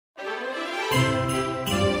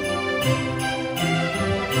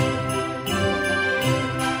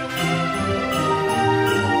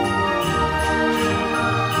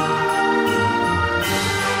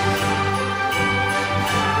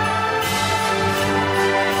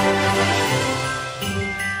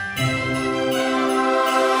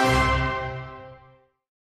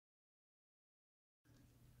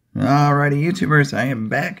Alrighty, YouTubers, I am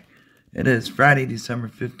back. It is Friday, December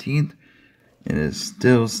 15th. It is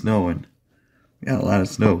still snowing. We got a lot of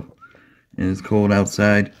snow. It is cold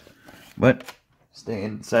outside, but staying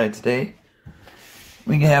inside today.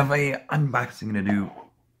 We have a unboxing to do.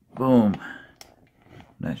 Boom.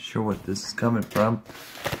 Not sure what this is coming from.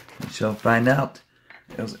 We shall find out.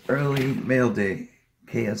 It was early mail day.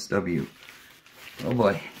 KSW. Oh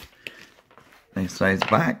boy. Nice size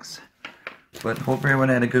box. But hope everyone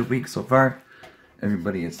had a good week so far.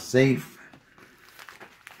 Everybody is safe.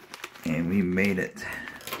 And we made it.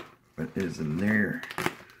 What is in there?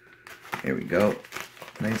 Here we go.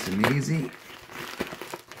 Nice and easy.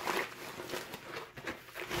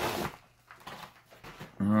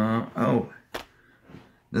 Oh.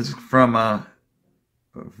 This is from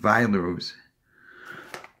Wireless.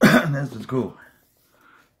 This is cool.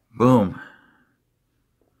 Boom.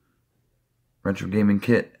 Retro gaming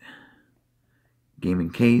kit.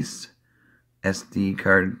 Gaming case. SD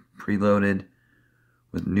card preloaded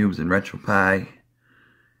with NOOBS and RetroPie.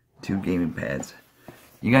 2 gaming pads.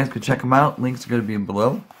 You guys could check them out. Links are going to be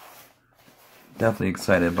below. Definitely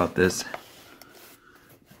excited about this.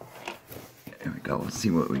 There we go. Let's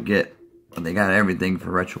see what we get. They got everything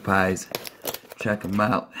for RetroPies. Check them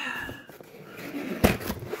out.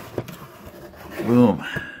 Boom.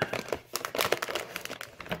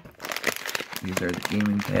 These are the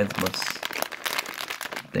gaming pads.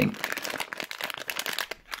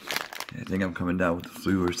 I think I'm coming down with the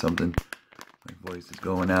flu or something. My voice is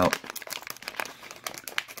going out.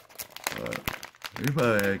 We've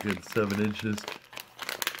probably had a good 7 inches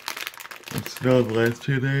of snow the last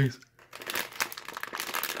 2 days.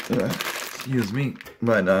 Excuse me.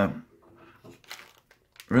 But,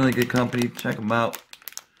 really good company. Check them out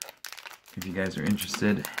if you guys are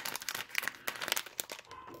interested.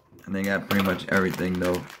 And they got pretty much everything,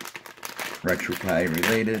 though, RetroPie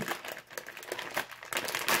related.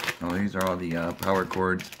 Oh, these are all the power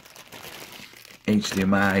cords,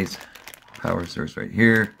 HDMIs, power source right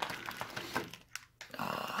here.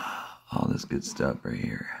 All this good stuff right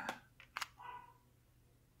here.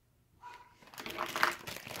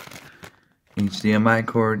 HDMI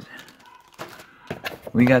cords.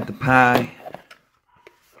 We got the Pi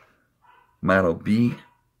Model B.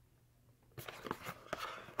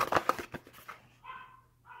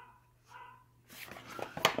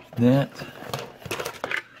 That.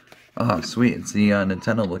 Oh, sweet. It's the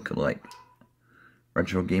Nintendo look-alike.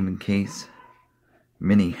 Retro gaming case.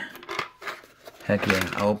 Mini. Heck yeah.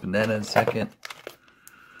 I'll open that in a second.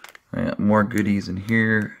 I got more goodies in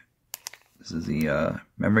here. This is the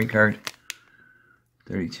memory card.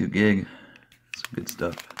 32 gig. Some good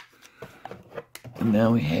stuff. And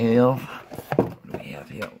now we have... What do we have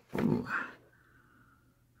here? Ooh.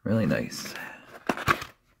 Really nice.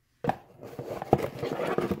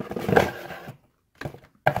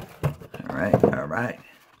 Alright.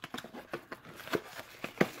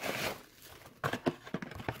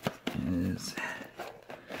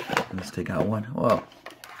 Let's take out one. Whoa.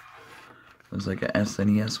 Looks like a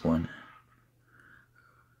SNES one.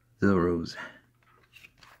 Zeros.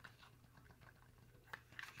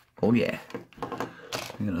 Oh yeah.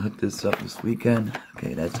 I'm gonna hook this up this weekend.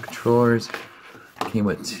 Okay, that's controllers. Came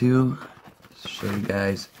with 2. Just show you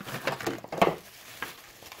guys.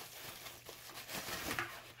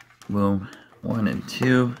 Boom. 1 and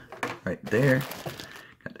 2 right there.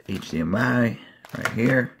 Got the HDMI right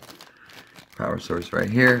here. Power source right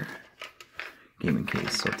here. Gaming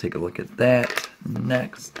case. So take a look at that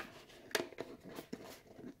next.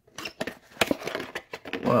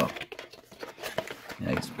 Whoa.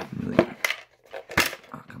 Nice. Really.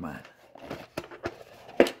 Oh, come on.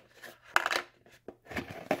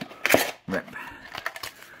 Rip.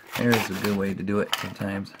 There's a good way to do it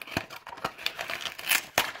sometimes.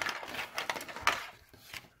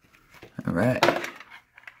 Alright.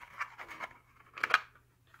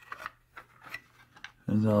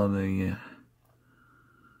 There's all the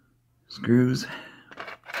screws.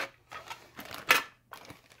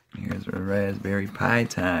 Here's our Raspberry Pi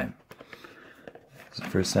time. It's the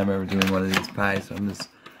first time ever doing one of these pies, so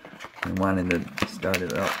I'm wanting to start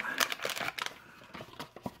it up.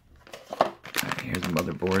 Right, here's the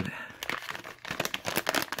motherboard.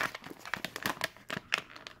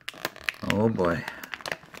 Oh boy.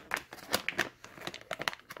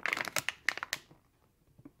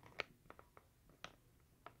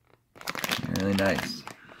 Really nice.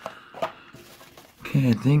 Okay,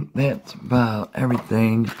 I think that's about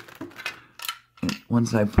everything. And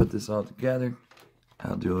once I put this all together,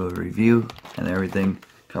 I'll do a review and everything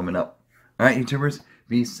coming up. Alright, YouTubers,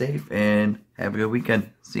 be safe and have a good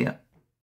weekend. See ya.